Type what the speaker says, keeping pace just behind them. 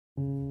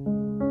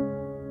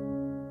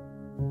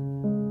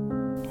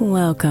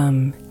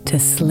Welcome to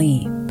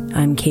Sleep.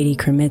 I'm Katie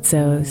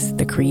Kremitzos,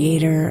 the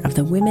creator of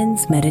the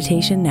Women's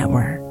Meditation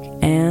Network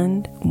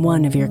and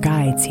one of your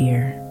guides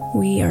here.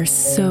 We are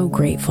so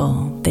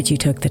grateful that you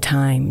took the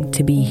time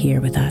to be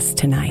here with us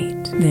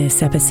tonight.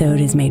 This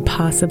episode is made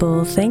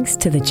possible thanks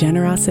to the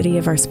generosity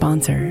of our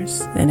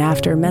sponsors, and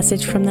after a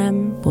message from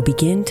them, we'll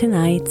begin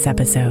tonight's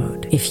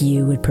episode. If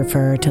you would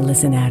prefer to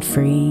listen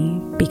ad-free,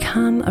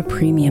 become a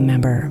premium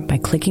member by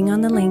clicking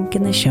on the link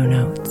in the show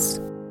notes.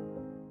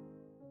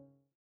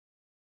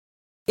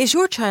 Is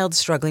your child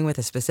struggling with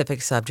a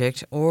specific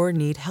subject or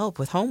need help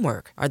with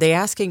homework? Are they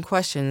asking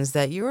questions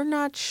that you're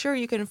not sure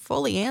you can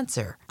fully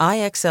answer?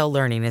 IXL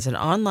Learning is an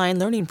online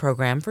learning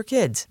program for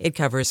kids. It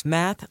covers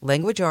math,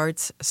 language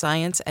arts,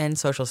 science, and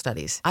social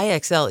studies.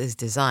 IXL is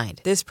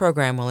designed. This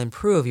program will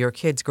improve your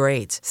kids'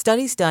 grades.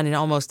 Studies done in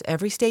almost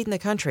every state in the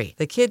country.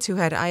 The kids who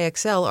had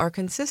IXL are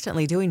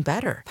consistently doing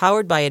better.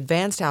 Powered by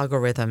advanced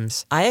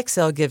algorithms,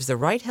 IXL gives the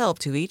right help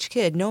to each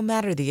kid no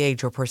matter the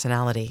age or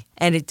personality.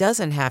 And it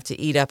doesn't have to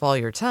eat up all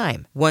your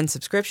time. One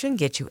subscription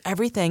gets you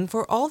everything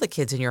for all the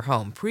kids in your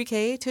home,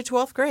 pre-K to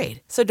 12th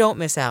grade. So don't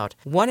miss out.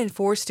 1 in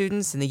 4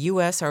 students in the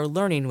U.S. are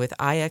learning with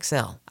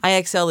IXL.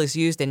 IXL is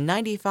used in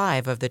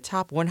 95 of the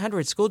top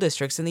 100 school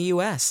districts in the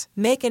U.S.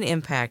 Make an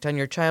impact on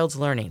your child's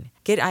learning.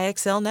 Get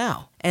IXL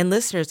now. And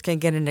listeners can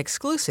get an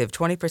exclusive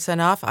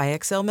 20% off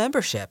IXL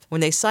membership when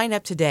they sign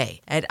up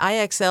today at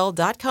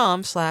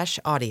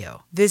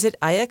IXL.com/audio. Visit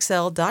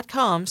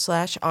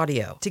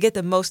IXL.com/audio to get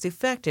the most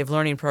effective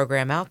learning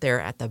program out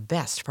there at the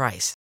best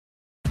price.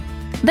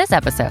 This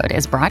episode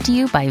is brought to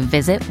you by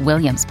Visit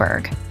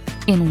Williamsburg.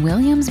 In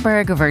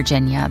Williamsburg,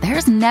 Virginia,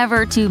 there's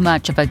never too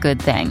much of a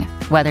good thing.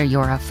 Whether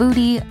you're a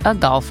foodie, a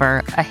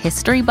golfer, a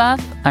history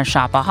buff, a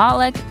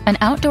shopaholic, an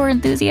outdoor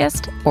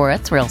enthusiast, or a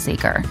thrill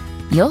seeker,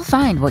 you'll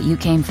find what you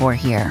came for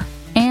here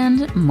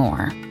and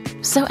more.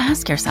 So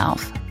ask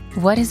yourself,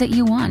 what is it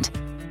you want?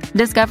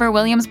 Discover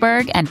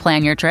Williamsburg and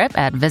plan your trip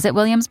at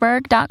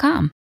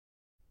visitwilliamsburg.com.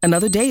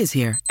 Another day is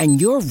here,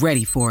 and you're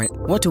ready for it.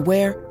 What to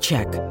wear?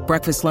 Check.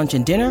 Breakfast, lunch,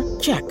 and dinner?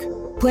 Check.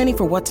 Planning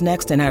for what's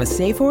next and how to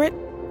save for it?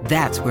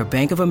 That's where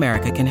Bank of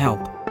America can help.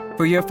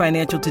 For your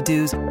financial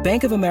to-dos,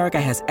 Bank of America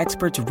has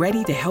experts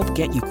ready to help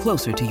get you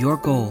closer to your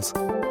goals.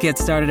 Get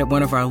started at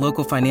one of our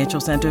local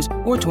financial centers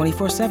or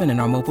 24/7 in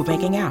our mobile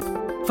banking app.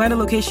 Find a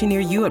location near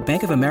you at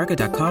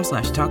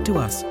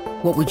bankofamerica.com/talktous.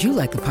 What would you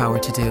like the power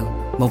to do?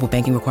 Mobile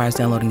banking requires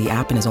downloading the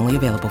app and is only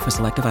available for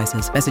select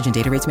devices. Message and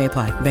data rates may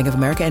apply. Bank of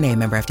America N.A.,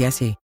 member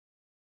FDIC.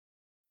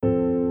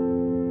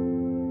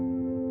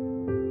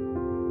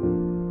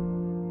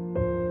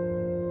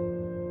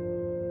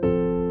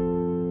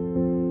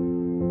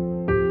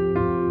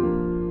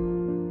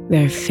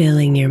 They're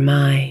filling your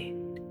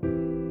mind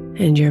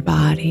and your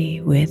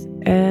body with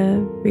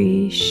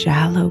every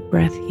shallow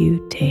breath you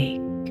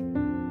take.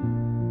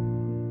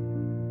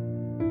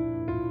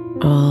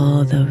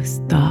 All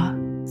those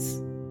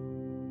thoughts,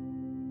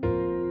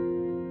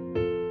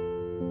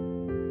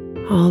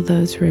 all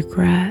those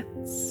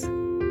regrets,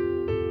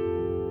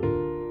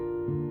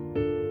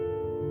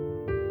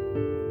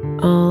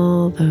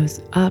 all those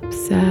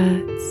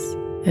upsets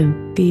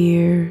and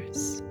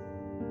fears.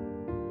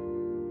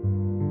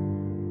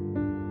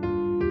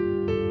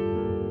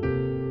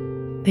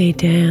 They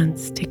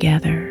dance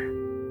together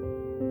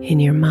in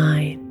your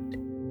mind.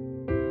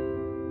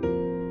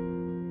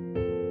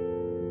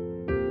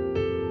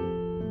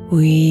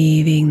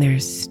 Weaving their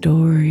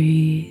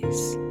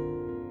stories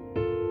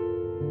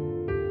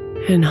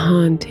and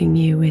haunting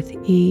you with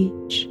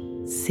each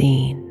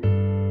scene.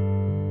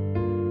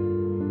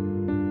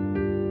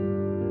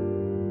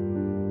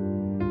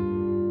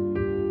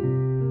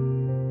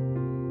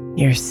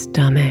 Your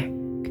stomach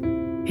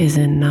is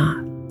in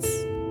knots,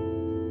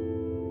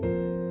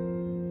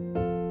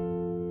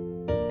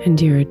 and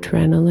your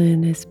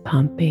adrenaline is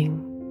pumping.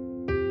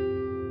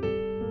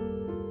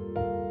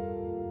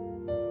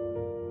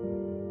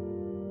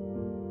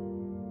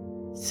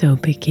 So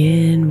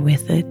begin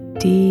with a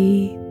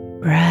deep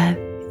breath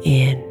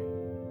in,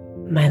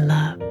 my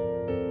love,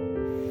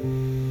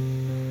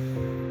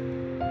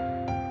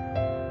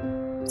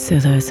 so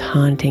those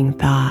haunting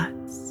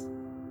thoughts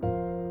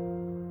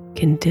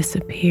can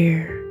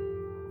disappear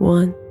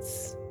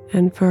once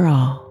and for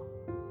all.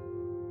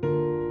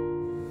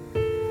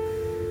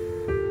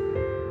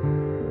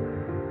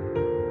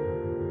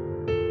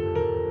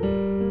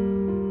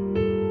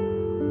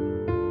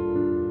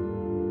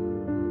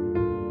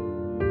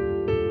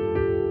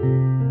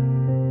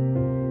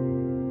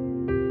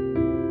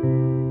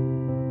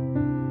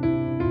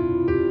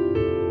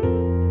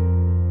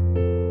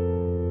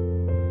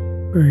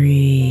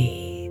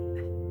 Breathe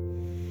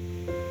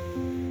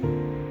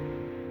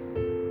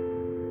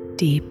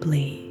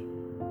deeply,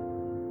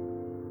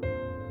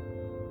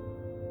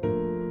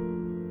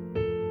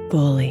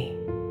 fully.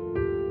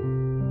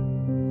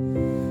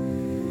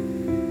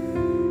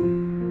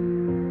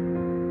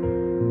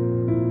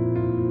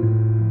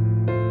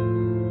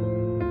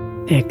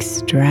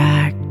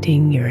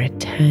 Extracting your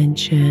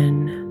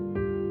attention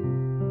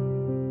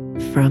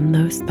from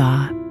those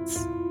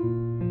thoughts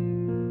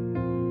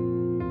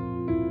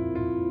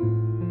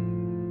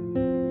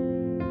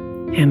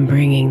and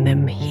bringing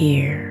them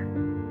here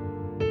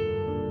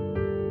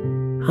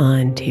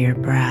onto your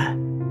breath.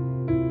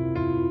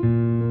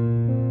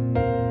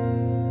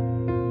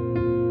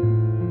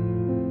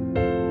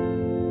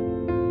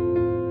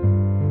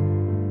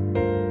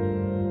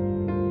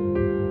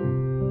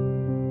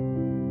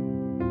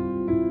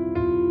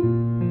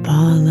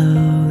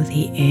 Follow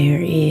the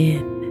air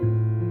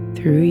in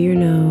through your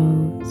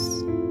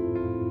nose,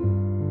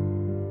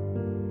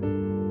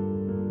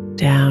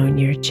 down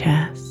your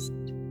chest,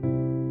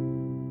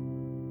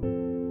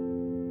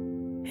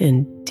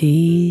 and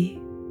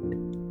deep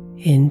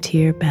into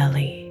your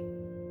belly.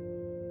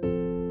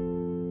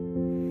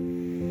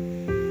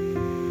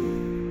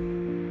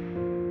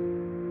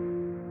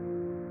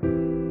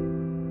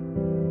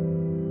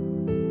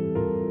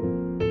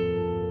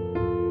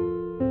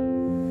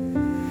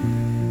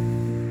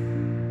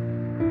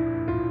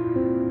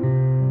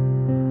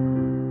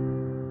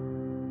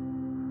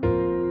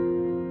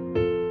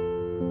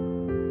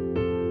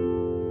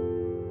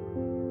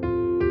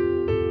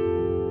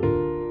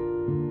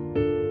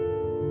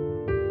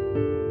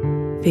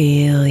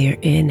 Feel your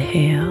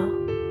inhale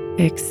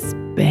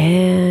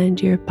expand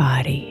your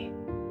body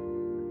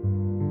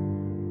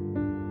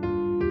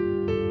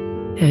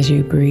as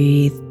you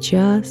breathe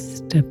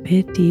just a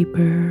bit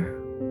deeper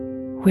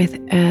with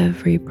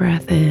every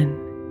breath in.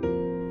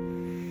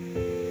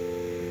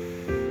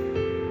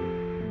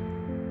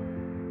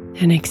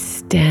 And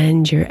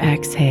extend your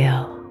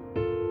exhale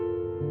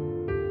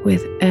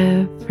with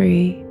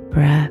every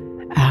breath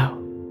out.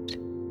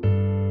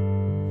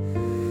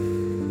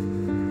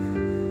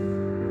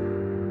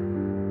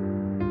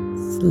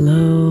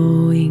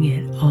 Slowing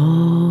it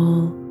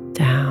all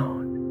down.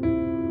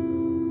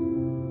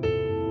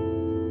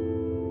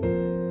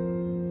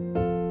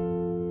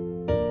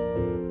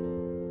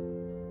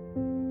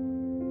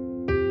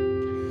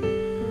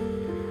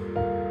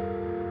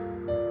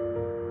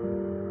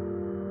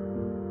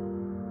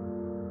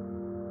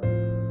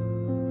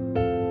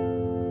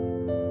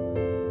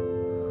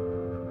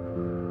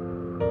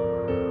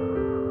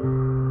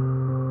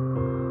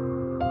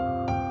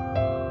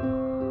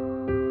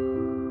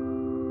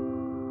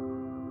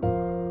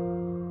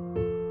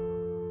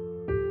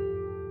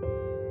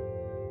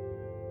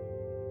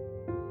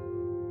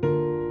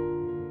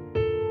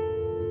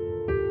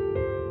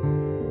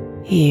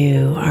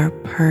 You are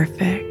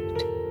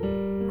perfect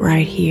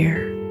right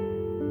here,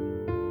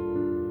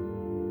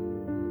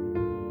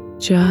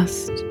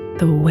 just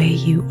the way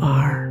you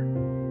are.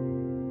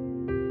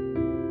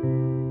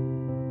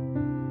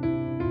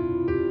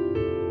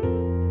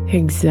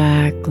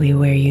 Exactly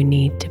where you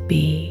need to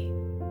be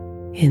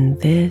in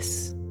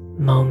this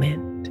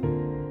moment.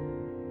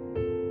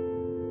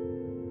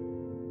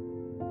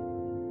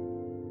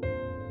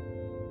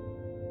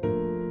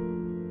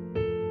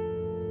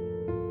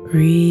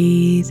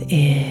 Breathe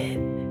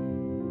in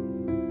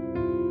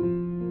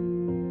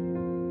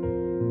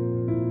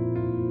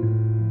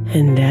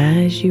and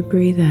as you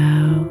breathe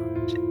out,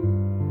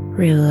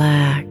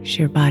 relax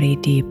your body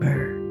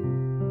deeper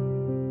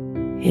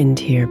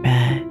into your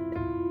bed.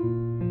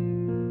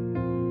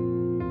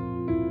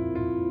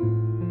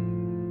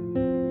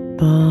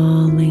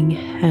 Falling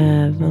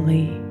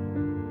heavily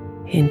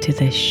into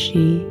the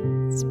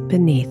sheets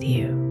beneath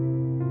you.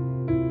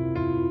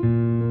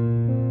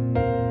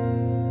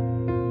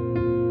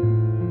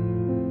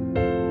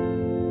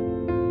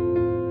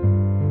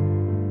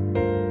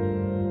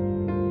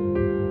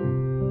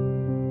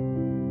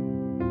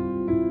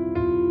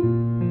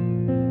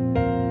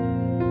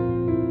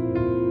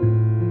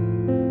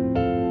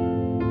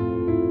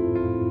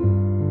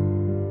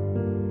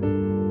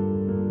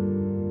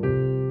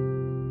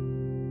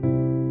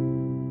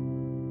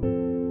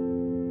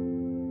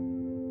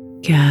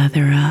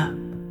 Gather up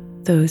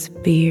those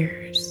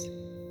fears,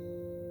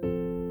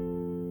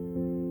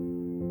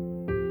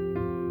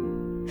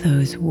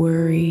 those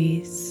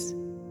worries,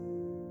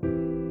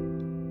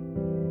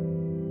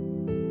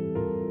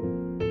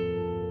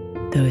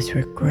 those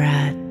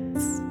regrets,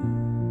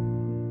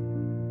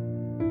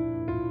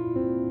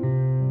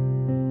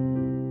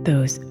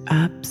 those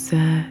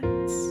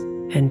upsets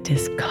and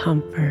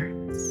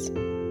discomforts.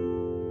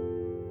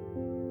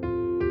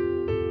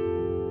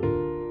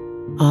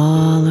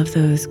 All of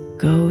those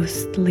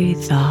ghostly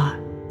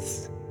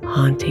thoughts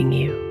haunting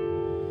you.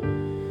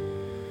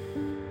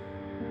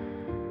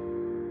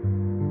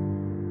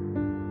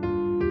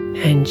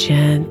 And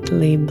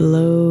gently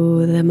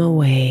blow them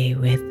away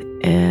with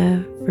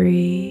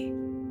every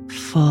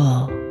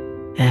full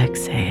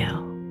exhale.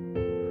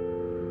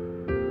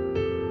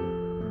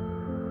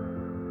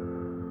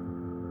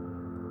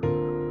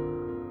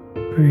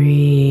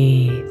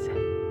 Breathe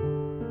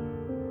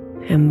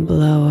and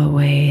blow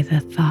away the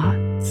thoughts.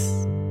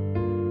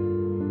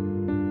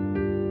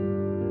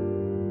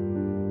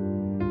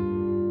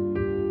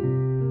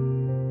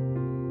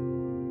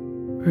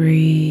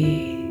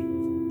 Breathe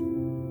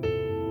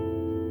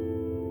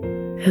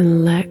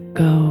and let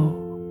go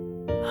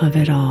of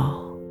it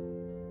all.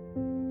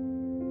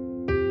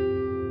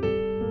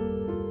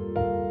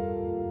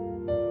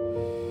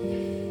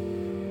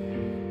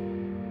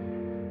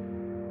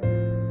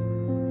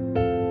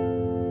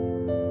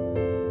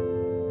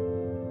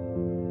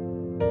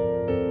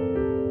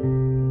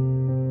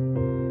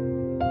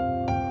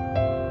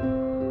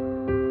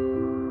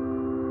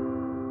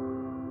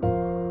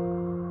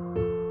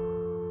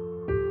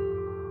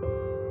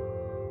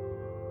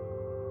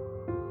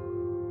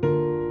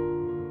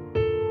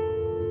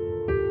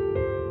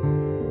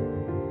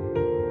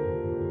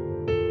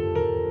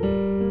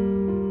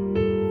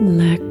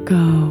 Let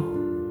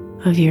go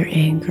of your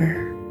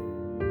anger.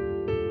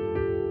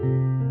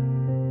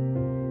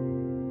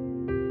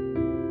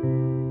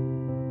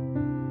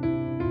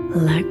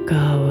 Let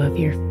go of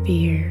your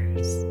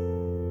fears.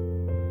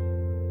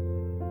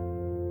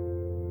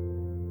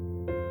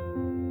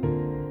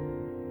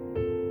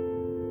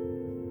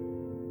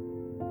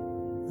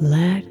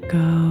 Let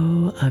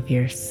go of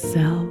your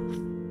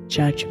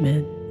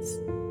self-judgments.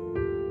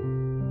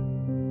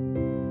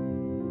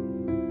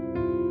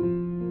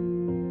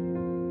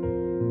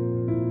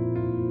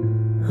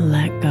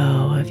 Let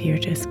go of your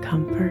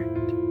discomfort.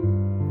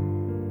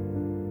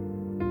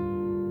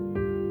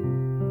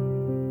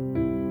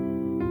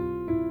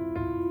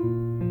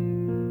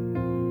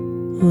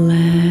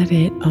 Let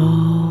it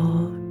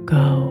all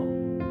go.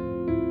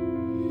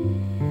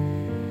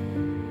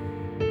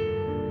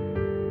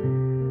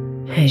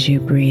 As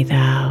you breathe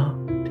out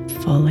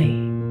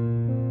fully,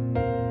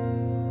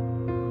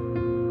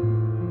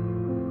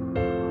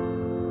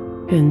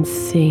 and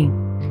sink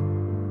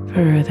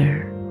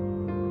further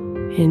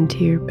into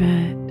your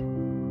bed.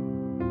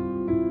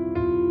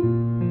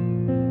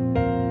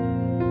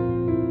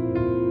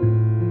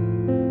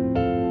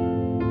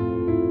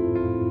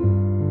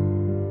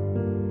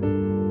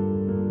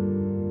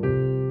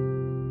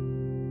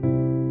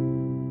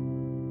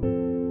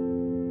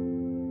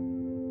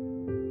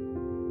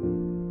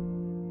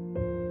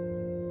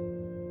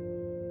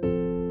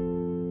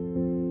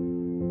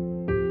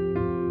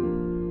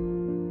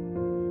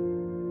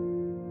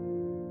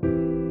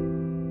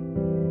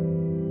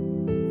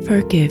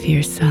 Forgive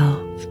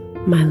yourself,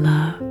 my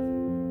love,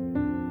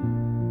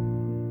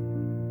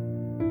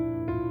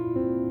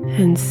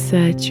 and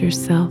set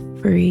yourself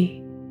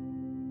free.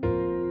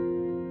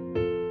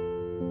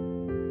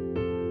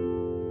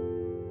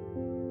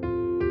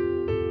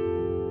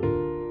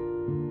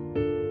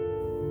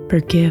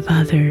 Forgive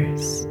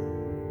others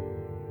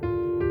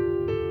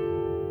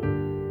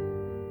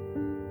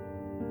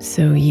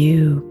so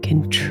you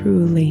can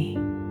truly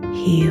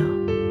heal.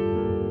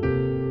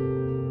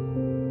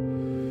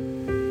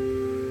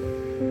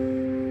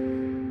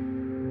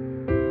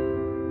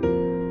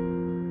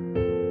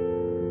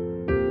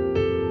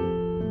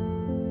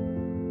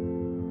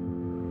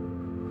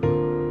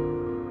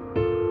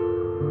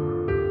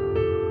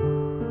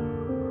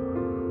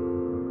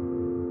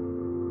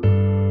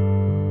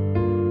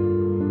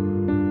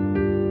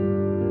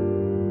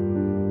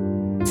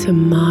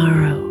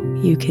 Tomorrow,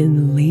 you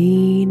can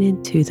lean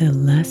into the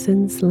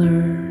lessons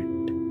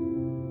learned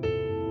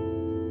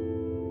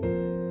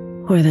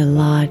or the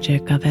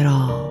logic of it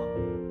all.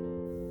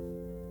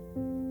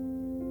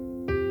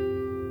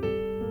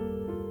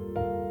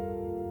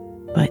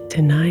 But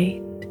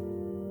tonight,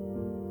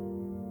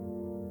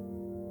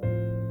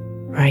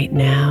 right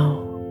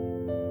now,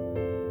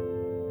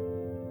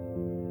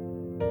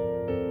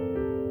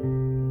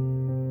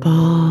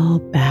 fall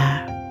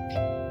back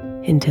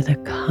into the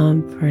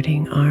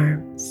comforting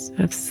arms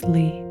of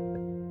sleep.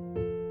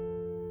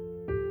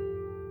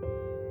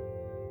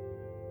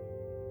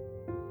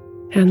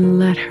 And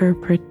let her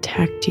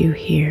protect you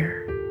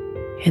here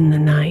in the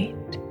night.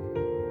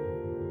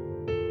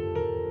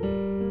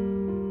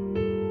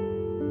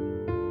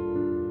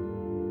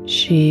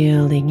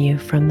 Shielding you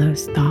from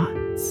those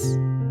thoughts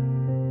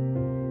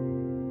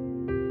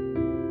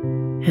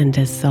and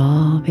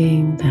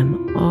dissolving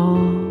them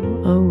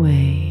all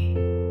away.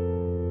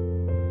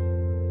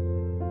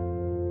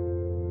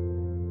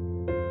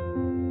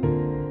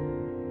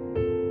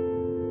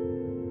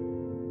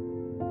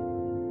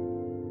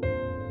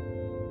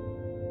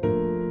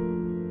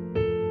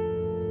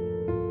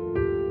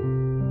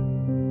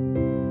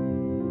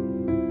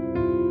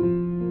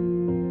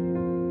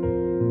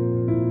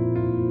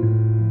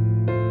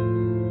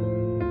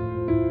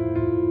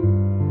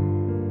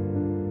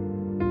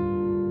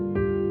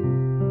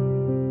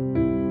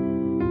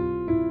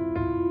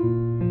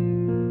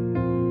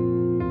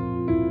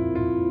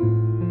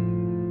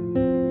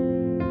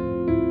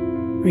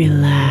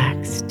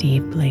 Relax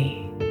deeply.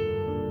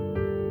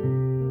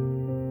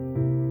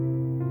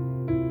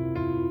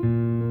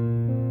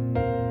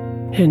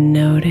 And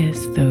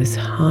notice those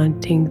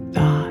haunting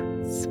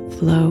thoughts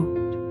float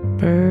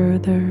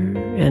further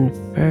and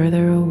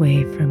further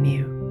away from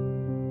you.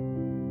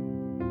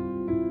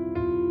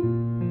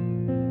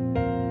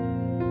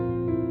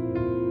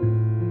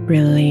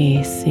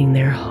 Releasing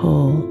their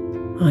hold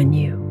on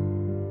you.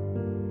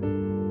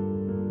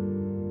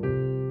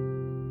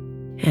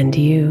 And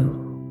you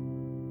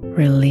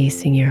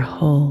releasing your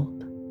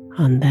hold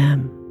on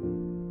them.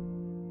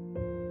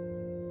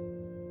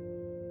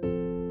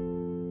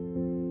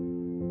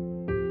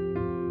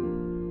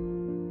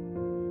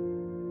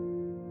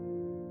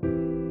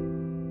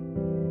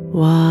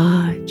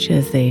 Watch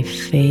as they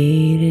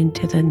fade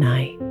into the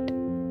night.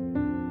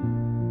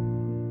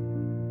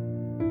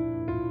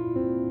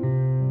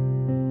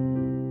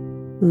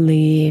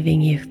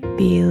 Leaving you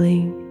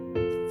feeling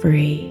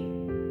free.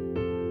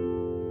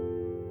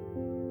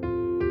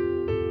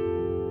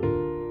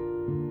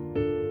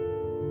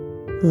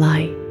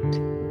 Light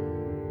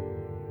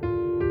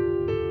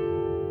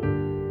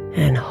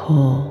and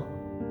whole.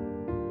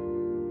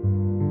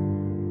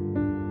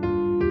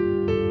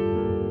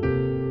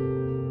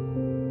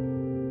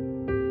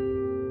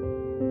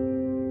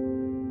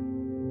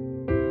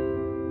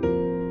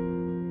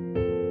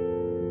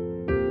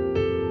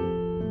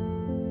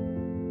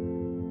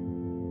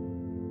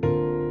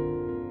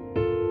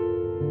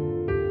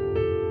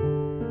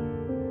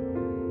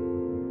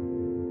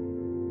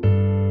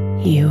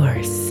 You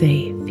are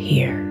safe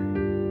here,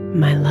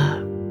 my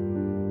love.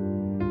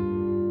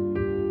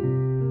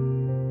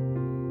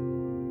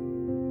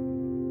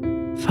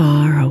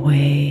 Far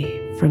away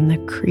from the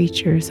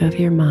creatures of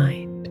your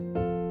mind.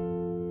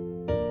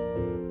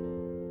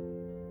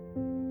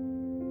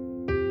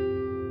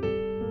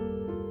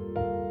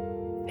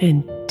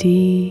 And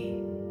deep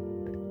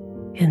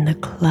in the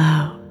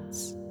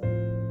clouds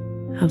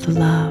of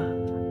love.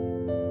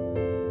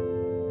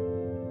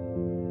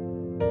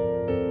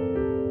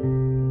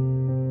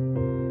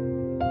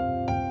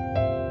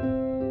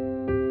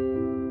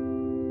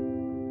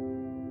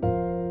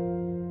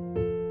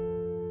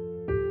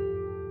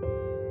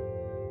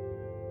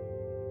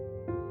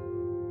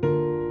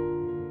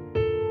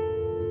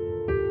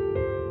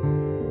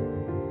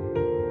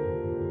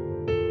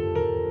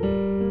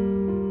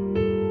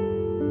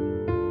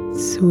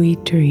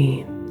 Sweet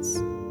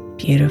dreams,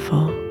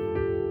 beautiful.